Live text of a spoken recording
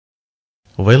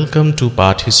Welcome to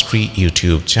PAATH History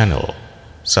YouTube channel.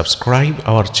 Subscribe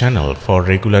our channel for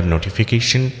regular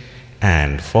notification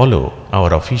and follow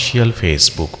our official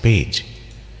Facebook page.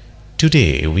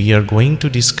 Today we are going to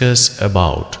discuss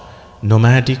about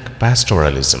nomadic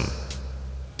pastoralism.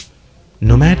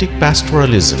 Nomadic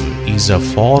pastoralism is a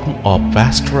form of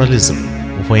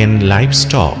pastoralism when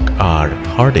livestock are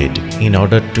herded in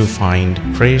order to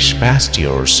find fresh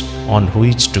pastures on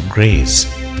which to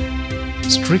graze.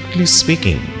 Strictly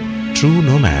speaking, true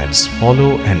nomads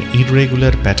follow an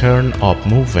irregular pattern of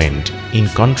movement in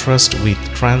contrast with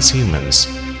transhumans,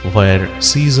 where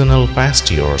seasonal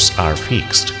pastures are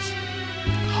fixed.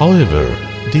 However,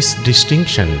 this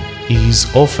distinction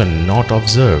is often not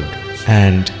observed,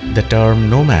 and the term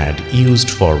nomad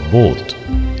used for both.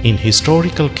 In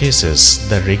historical cases,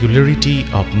 the regularity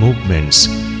of movements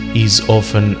is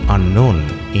often unknown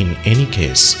in any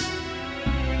case.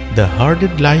 The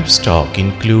herded livestock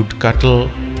include cattle,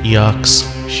 yaks,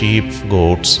 sheep,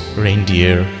 goats,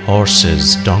 reindeer,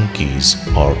 horses, donkeys,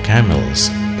 or camels.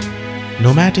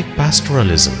 Nomadic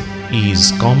pastoralism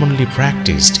is commonly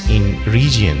practiced in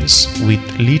regions with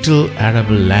little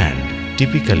arable land,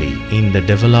 typically in the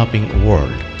developing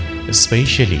world,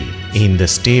 especially in the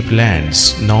steppe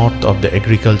lands north of the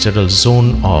agricultural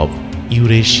zone of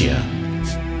Eurasia.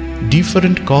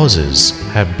 Different causes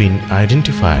have been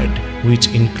identified, which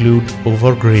include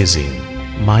overgrazing,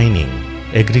 mining,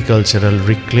 agricultural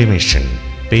reclamation,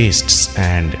 pests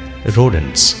and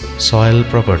rodents, soil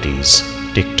properties,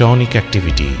 tectonic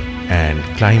activity, and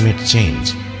climate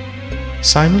change.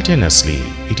 Simultaneously,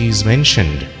 it is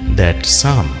mentioned that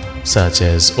some, such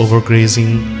as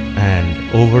overgrazing and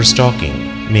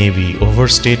overstocking, may be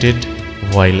overstated,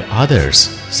 while others,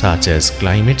 such as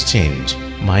climate change,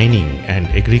 mining and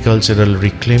agricultural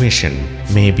reclamation,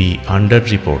 may be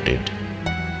underreported.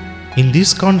 In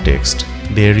this context,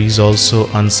 there is also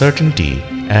uncertainty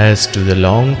as to the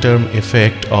long-term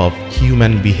effect of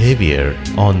human behavior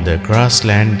on the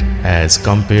grassland as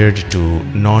compared to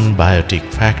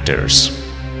non-biotic factors.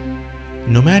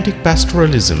 Nomadic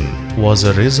pastoralism was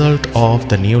a result of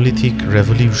the Neolithic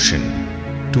revolution.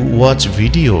 To watch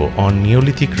video on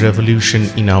Neolithic revolution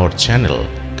in our channel,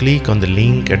 click on the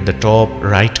link at the top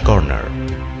right corner.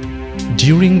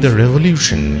 During the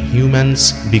revolution,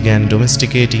 humans began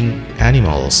domesticating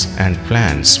animals and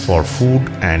plants for food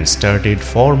and started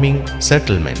forming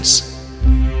settlements.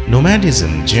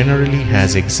 Nomadism generally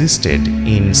has existed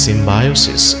in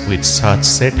symbiosis with such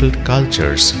settled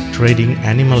cultures, trading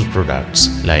animal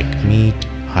products like meat,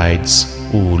 hides,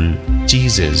 wool,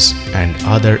 cheeses, and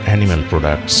other animal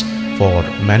products for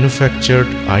manufactured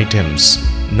items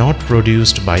not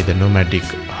produced by the nomadic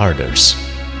herders.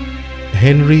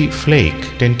 Henry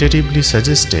Flake tentatively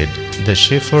suggested the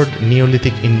shepherd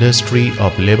Neolithic industry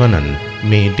of Lebanon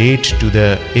may date to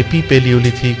the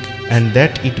Epipaleolithic, and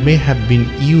that it may have been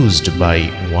used by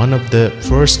one of the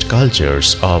first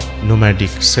cultures of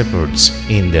nomadic shepherds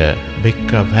in the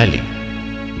Bekaa Valley.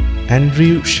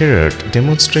 Andrew Sherratt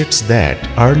demonstrates that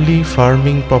early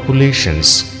farming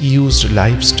populations used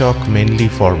livestock mainly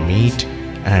for meat,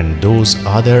 and those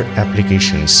other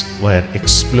applications were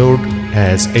explored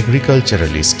as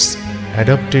agriculturalists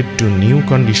adapted to new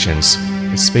conditions,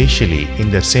 especially in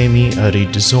the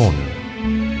semi-arid zone.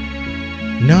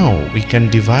 Now we can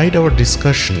divide our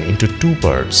discussion into two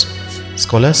parts: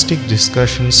 scholastic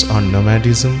discussions on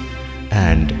nomadism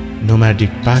and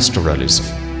nomadic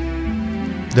pastoralism.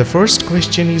 The first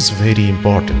question is very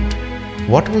important.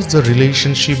 What was the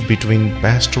relationship between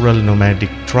pastoral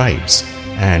nomadic tribes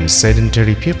and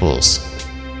sedentary peoples?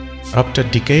 After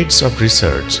decades of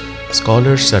research,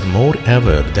 scholars are more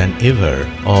aware than ever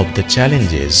of the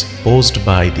challenges posed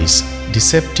by this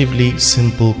deceptively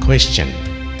simple question.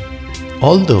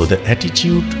 Although the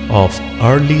attitude of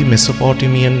early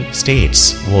Mesopotamian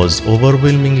states was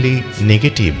overwhelmingly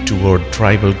negative toward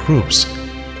tribal groups,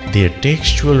 their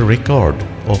textual record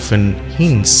often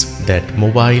hints that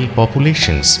mobile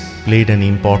populations played an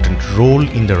important role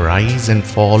in the rise and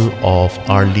fall of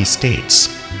early states.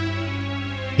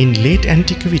 In late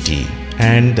antiquity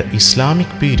and the Islamic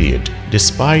period,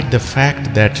 despite the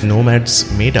fact that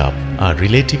nomads made up a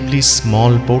relatively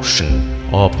small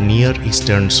portion of Near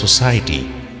Eastern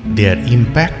society, their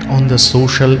impact on the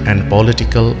social and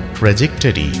political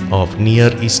trajectory of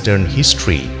Near Eastern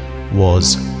history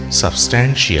was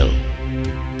substantial.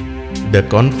 The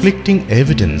conflicting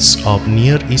evidence of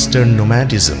Near Eastern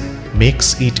nomadism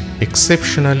makes it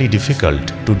exceptionally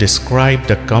difficult to describe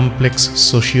the complex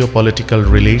socio-political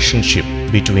relationship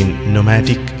between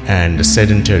nomadic and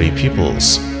sedentary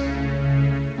peoples.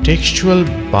 Textual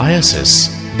biases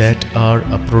that are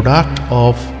a product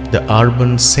of the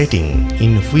urban setting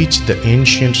in which the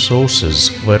ancient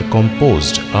sources were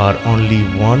composed are only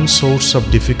one source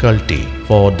of difficulty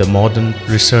for the modern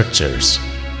researchers.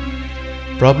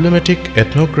 Problematic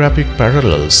ethnographic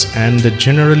parallels and the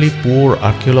generally poor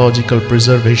archaeological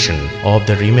preservation of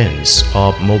the remains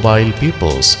of mobile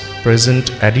peoples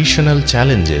present additional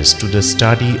challenges to the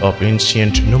study of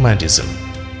ancient nomadism.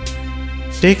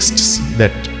 Texts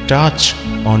that touch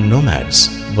on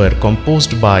nomads were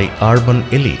composed by urban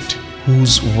elite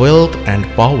whose wealth and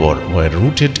power were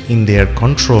rooted in their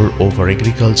control over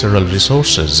agricultural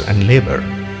resources and labor.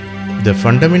 The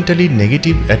fundamentally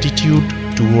negative attitude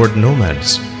toward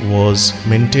nomads was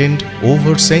maintained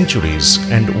over centuries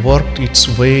and worked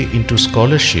its way into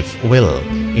scholarship well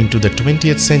into the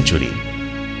 20th century.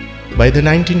 By the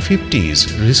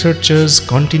 1950s, researchers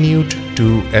continued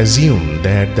to assume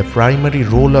that the primary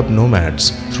role of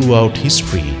nomads throughout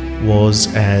history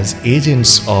was as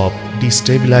agents of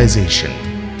destabilization.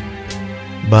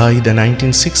 By the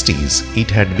 1960s,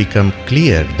 it had become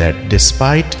clear that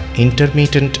despite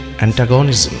intermittent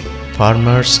antagonism,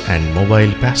 farmers and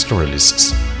mobile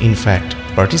pastoralists, in fact,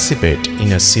 participate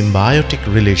in a symbiotic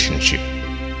relationship.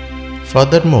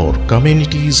 Furthermore,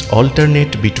 communities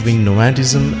alternate between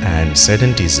nomadism and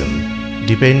sedentism,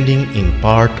 depending in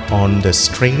part on the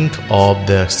strength of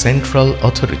the central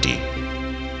authority.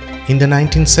 In the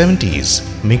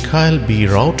 1970s, Mikhail B.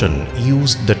 Rauten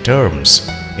used the terms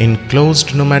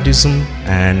enclosed nomadism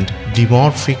and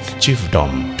dimorphic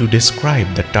chiefdom to describe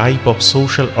the type of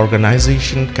social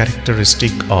organization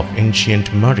characteristic of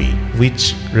ancient Mari,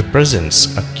 which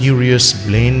represents a curious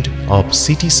blend of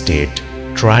city-state,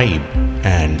 tribe,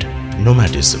 and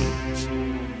nomadism.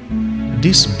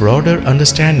 This broader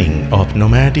understanding of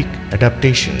nomadic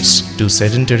adaptations to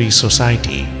sedentary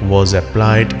society was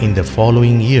applied in the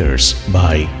following years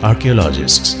by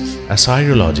archaeologists,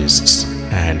 Assyriologists,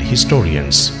 and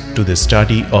historians to the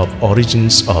study of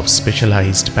origins of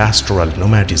specialized pastoral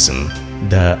nomadism,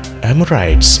 the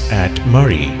Amorites at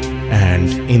Mari, and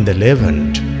in the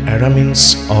Levant,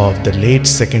 Arameans of the late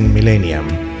 2nd millennium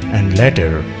and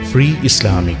later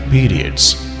pre-Islamic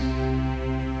periods.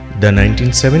 The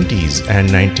 1970s and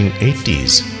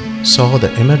 1980s saw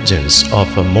the emergence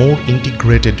of a more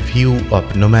integrated view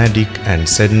of nomadic and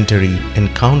sedentary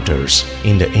encounters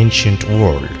in the ancient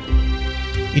world.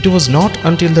 It was not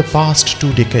until the past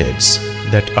 2 decades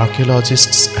that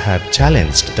archaeologists have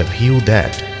challenged the view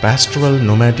that pastoral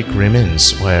nomadic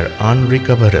remains were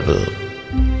unrecoverable.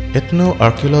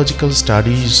 Ethno-archaeological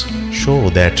studies show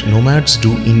that nomads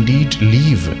do indeed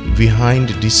leave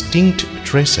behind distinct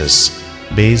traces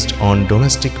based on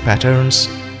domestic patterns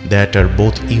that are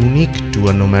both unique to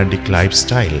a nomadic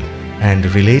lifestyle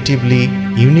and relatively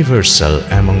universal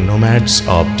among nomads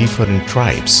of different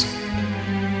tribes.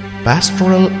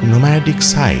 Pastoral nomadic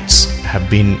sites have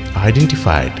been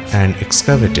identified and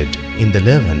excavated in the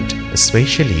Levant,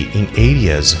 especially in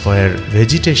areas where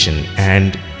vegetation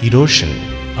and erosion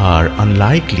are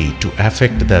unlikely to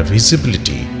affect the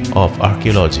visibility of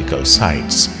archaeological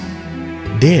sites.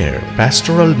 There,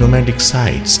 pastoral nomadic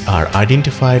sites are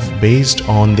identified based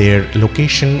on their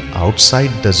location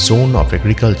outside the zone of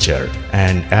agriculture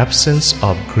and absence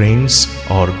of grains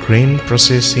or grain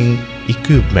processing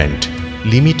equipment,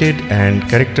 limited and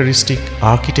characteristic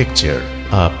architecture,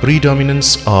 a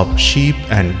predominance of sheep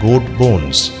and goat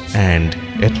bones, and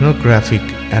ethnographic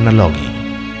analogy.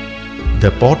 The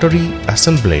pottery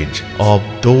assemblage of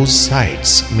those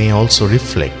sites may also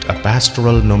reflect a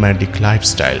pastoral nomadic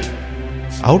lifestyle.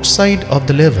 Outside of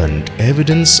the Levant,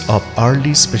 evidence of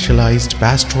early specialized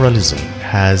pastoralism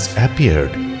has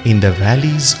appeared in the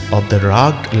valleys of the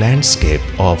rugged landscape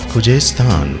of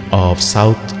Khuzestan of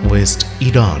southwest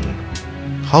Iran.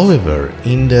 However,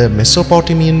 in the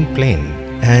Mesopotamian plain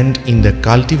and in the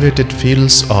cultivated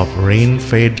fields of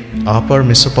rain-fed Upper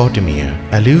Mesopotamia,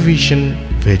 alluviation,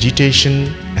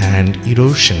 vegetation, and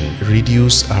erosion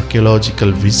reduce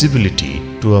archaeological visibility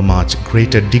to a much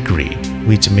greater degree,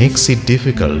 which makes it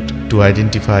difficult to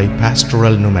identify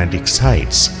pastoral nomadic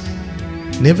sites.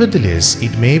 Nevertheless,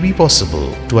 it may be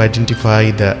possible to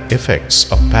identify the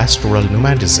effects of pastoral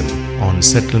nomadism on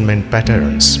settlement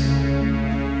patterns.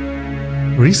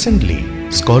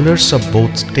 Recently, scholars of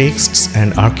both texts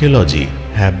and archaeology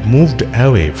have moved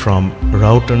away from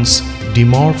Rauten's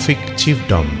dimorphic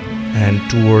chiefdom and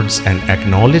towards an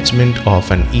acknowledgement of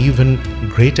an even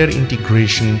greater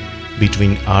integration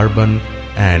between urban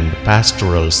and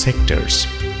pastoral sectors.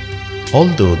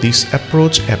 Although this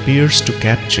approach appears to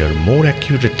capture more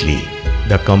accurately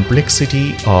the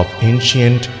complexity of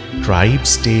ancient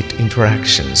tribe-state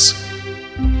interactions,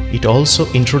 it also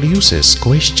introduces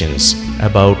questions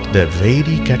about the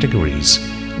very categories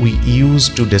we use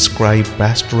to describe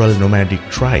pastoral nomadic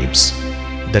tribes.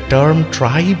 The term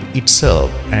tribe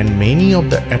itself and many of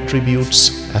the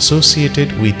attributes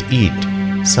associated with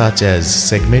it, such as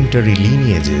segmentary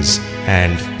lineages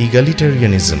and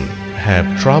egalitarianism,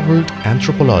 have troubled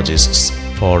anthropologists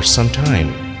for some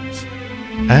time.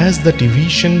 As the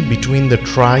division between the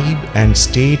tribe and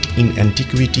state in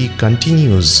antiquity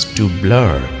continues to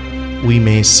blur, we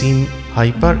may seem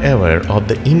hyper-aware of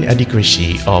the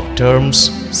inadequacy of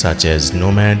terms such as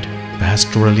nomad,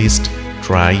 pastoralist,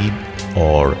 tribe,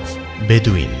 or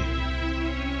Bedouin.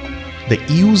 The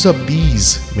use of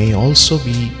these may also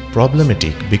be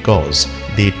problematic because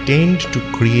they tend to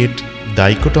create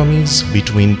dichotomies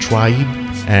between tribe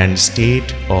and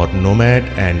state or nomad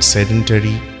and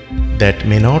sedentary that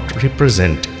may not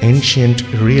represent ancient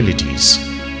realities.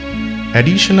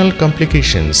 Additional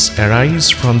complications arise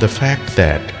from the fact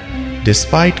that,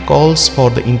 despite calls for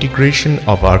the integration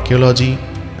of archaeology,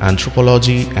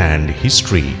 anthropology, and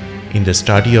history in the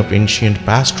study of ancient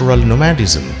pastoral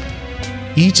nomadism,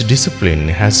 each discipline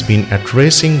has been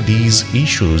addressing these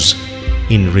issues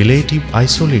in relative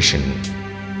isolation.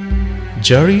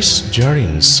 Juris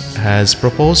Jurins has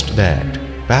proposed that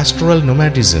pastoral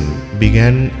nomadism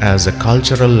began as a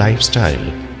cultural lifestyle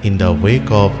in the wake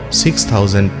of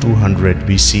 6200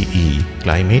 BCE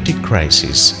climatic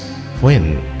crisis,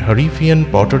 when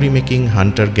Harifian pottery-making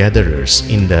hunter-gatherers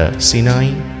in the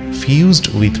Sinai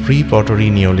fused with pre-pottery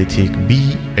Neolithic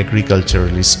bee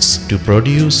agriculturalists to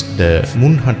produce the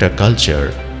Munhata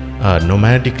culture, a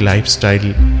nomadic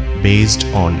lifestyle based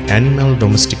on animal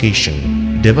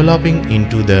domestication, developing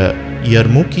into the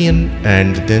Yarmoukhian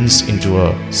and thence into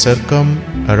a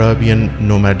circum-Arabian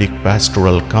nomadic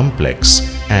pastoral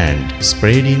complex and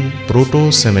spreading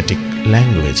Proto-Semitic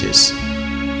languages.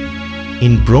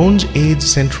 In Bronze Age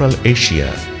Central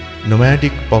Asia,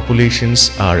 nomadic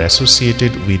populations are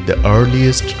associated with the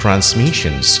earliest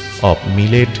transmissions of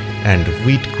millet and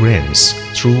wheat grains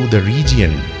through the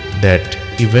region that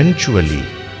eventually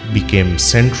became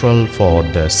central for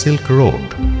the Silk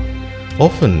Road.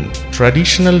 Often,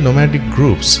 traditional nomadic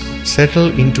groups settle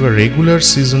into a regular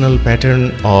seasonal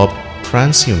pattern of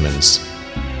transhumance.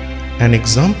 An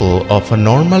example of a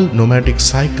normal nomadic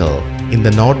cycle in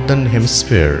the northern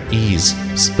hemisphere is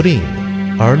spring,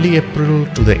 early April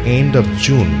to the end of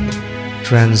June,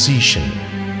 transition;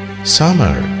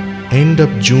 summer, end of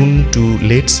June to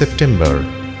late September,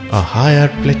 a higher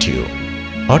plateau;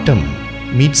 autumn,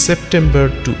 mid-September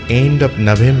to end of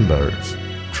November,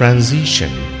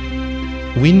 transition;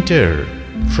 winter,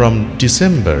 from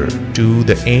December to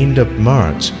the end of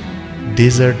March,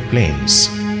 desert plains.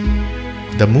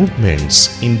 The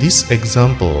movements in this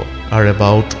example are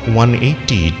about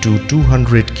 180 to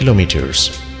 200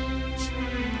 kilometers.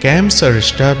 Camps are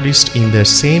established in the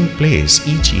same place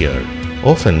each year.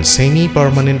 Often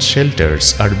semi-permanent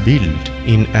shelters are built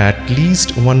in at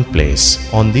least one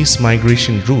place on this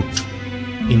migration route.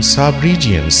 In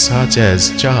sub-regions such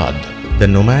as Chad, the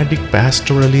nomadic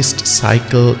pastoralist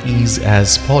cycle is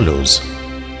as follows.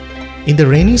 In the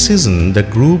rainy season, the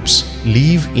groups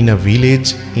live in a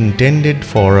village intended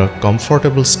for a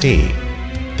comfortable stay.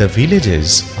 The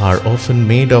villages are often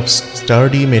made of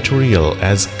sturdy material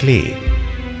as clay.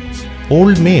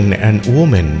 Old men and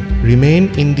women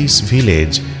remain in this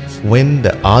village when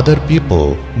the other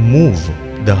people move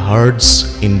the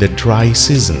herds in the dry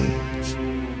season.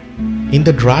 In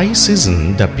the dry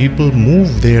season, the people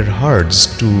move their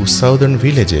herds to southern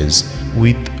villages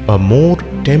with a more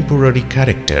temporary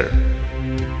character.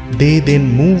 They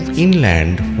then move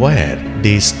inland where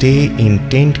they stay in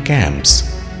tent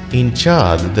camps. In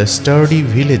Chad, the sturdy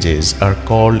villages are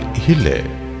called hille.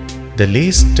 The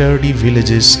less sturdy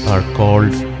villages are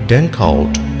called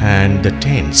denkaut and the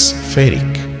tents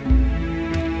ferik.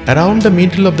 Around the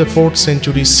middle of the 4th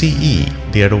century CE,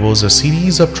 there was a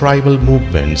series of tribal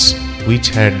movements which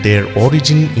had their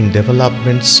origin in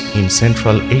developments in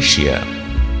Central Asia.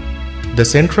 The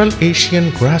Central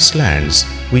Asian grasslands,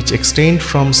 which extend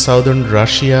from southern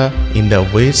Russia in the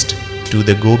west to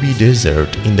the Gobi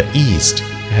Desert in the east,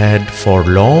 had for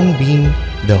long been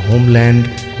the homeland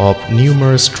of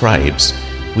numerous tribes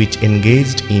which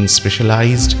engaged in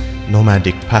specialized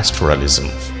nomadic pastoralism.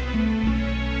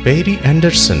 Perry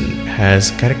Anderson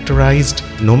has characterized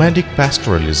nomadic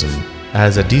pastoralism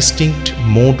as a distinct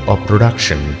mode of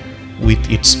production with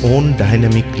its own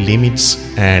dynamic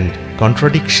limits and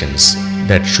contradictions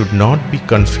that should not be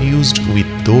confused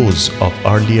with those of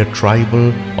earlier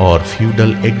tribal or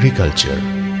feudal agriculture.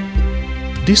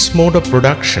 This mode of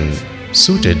production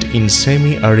suited in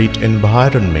semi-arid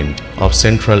environment of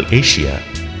Central Asia.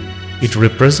 It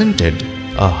represented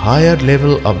a higher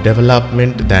level of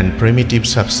development than primitive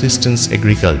subsistence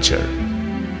agriculture.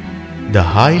 The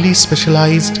highly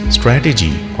specialized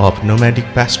strategy of nomadic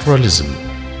pastoralism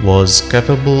was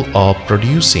capable of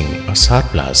producing a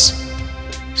surplus.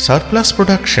 Surplus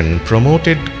production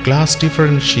promoted class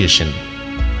differentiation.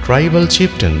 Tribal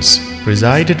chieftains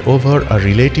presided over a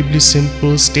relatively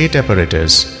simple state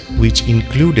apparatus which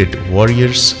included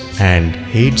warriors and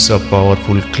heads of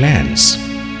powerful clans.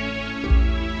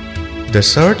 The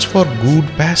search for good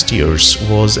pastures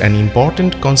was an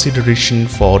important consideration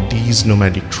for these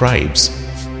nomadic tribes.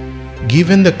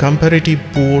 Given the comparative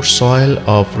poor soil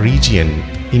of region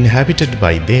inhabited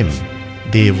by them,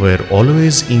 they were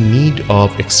always in need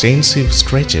of extensive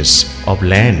stretches of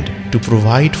land to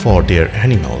provide for their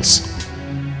animals.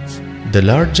 The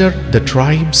larger the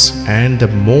tribes and the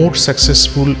more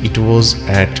successful it was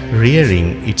at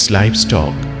rearing its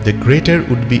livestock, the greater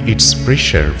would be its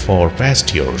pressure for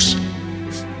pastures.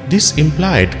 This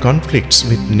implied conflicts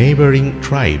with neighboring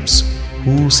tribes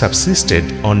who subsisted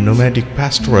on nomadic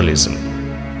pastoralism.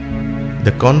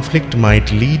 The conflict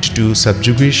might lead to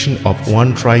subjugation of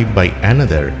one tribe by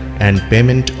another and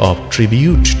payment of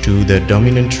tribute to the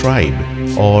dominant tribe,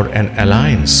 or an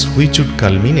alliance which would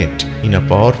culminate in a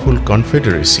powerful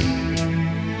confederacy.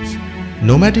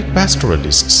 Nomadic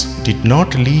pastoralists did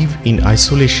not live in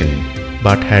isolation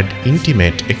but had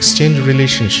intimate exchange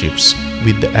relationships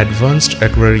with the advanced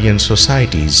agrarian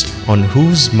societies on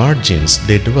whose margins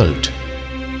they dwelt.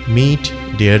 Meat,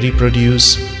 dairy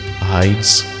produce,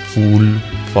 hides, wool,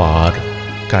 fur,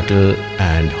 cattle,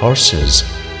 and horses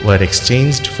were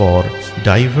exchanged for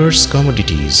diverse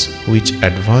commodities which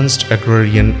advanced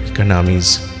agrarian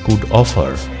economies could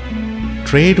offer.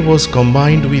 Trade was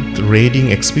combined with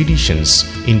raiding expeditions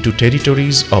into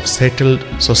territories of settled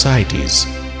societies.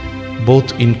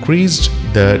 Both increased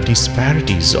the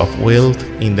disparities of wealth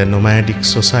in the nomadic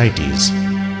societies.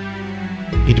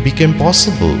 It became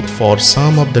possible for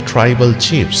some of the tribal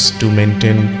chiefs to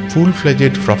maintain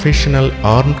full-fledged professional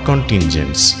armed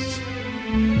contingents.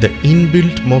 The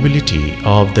inbuilt mobility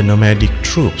of the nomadic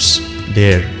troops,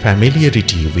 their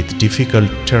familiarity with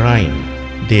difficult terrain,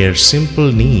 their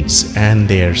simple needs, and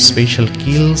their special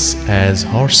skills as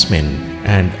horsemen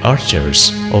and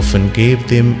archers often gave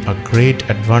them a great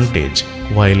advantage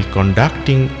while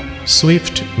conducting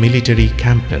swift military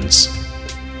campaigns.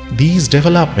 These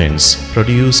developments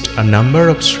produced a number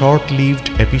of short-lived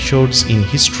episodes in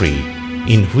history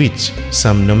in which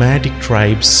some nomadic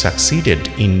tribes succeeded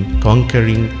in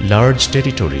conquering large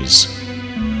territories.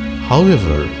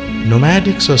 However,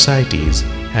 nomadic societies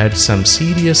had some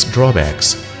serious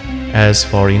drawbacks, as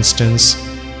for instance,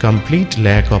 complete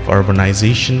lack of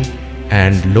urbanization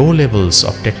and low levels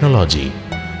of technology,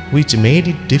 which made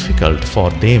it difficult for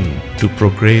them to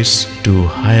progress to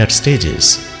higher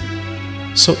stages.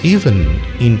 So even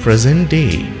in present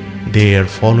day, they are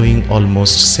following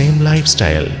almost same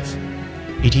lifestyle.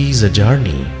 It is a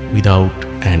journey without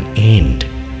an end.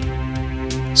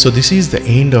 So this is the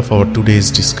end of our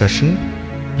today's discussion.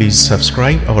 Please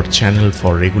subscribe our channel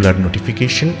for regular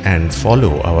notification and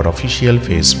follow our official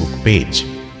Facebook page.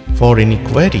 For any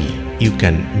query, you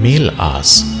can mail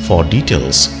us. For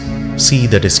details, see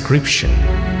the description.